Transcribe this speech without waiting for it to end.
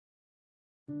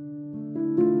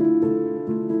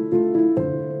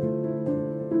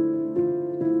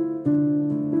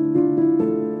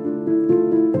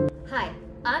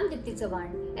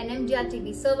Chavan, an MDR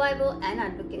TB survivor and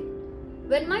advocate.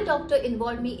 When my doctor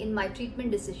involved me in my treatment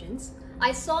decisions,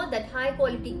 I saw that high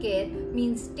quality care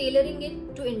means tailoring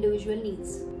it to individual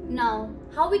needs. Now,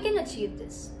 how we can achieve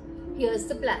this? Here's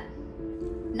the plan.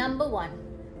 Number 1.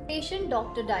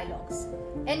 Patient-doctor dialogues.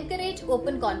 Encourage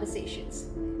open conversations.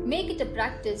 Make it a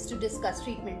practice to discuss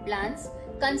treatment plans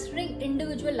considering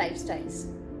individual lifestyles.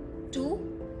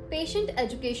 2. Patient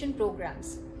education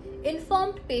programs.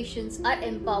 Informed patients are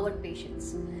empowered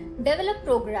patients. Develop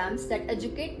programs that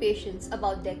educate patients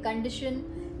about their condition,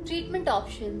 treatment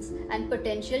options, and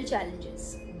potential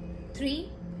challenges.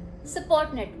 3.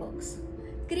 Support networks.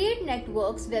 Create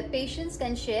networks where patients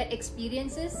can share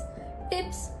experiences,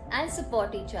 tips, and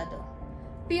support each other.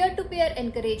 Peer-to-peer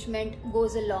encouragement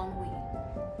goes a long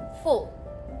way. 4.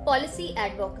 Policy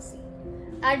advocacy.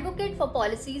 Advocate for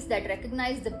policies that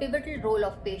recognize the pivotal role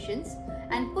of patients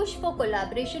and push for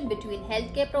collaboration between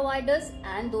healthcare providers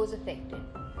and those affected.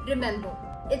 Remember,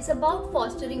 it's about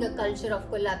fostering a culture of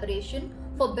collaboration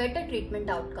for better treatment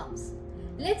outcomes.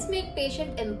 Let's make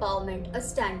patient empowerment a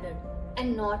standard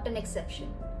and not an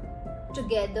exception.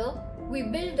 Together, we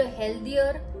build a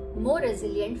healthier, more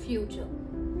resilient future.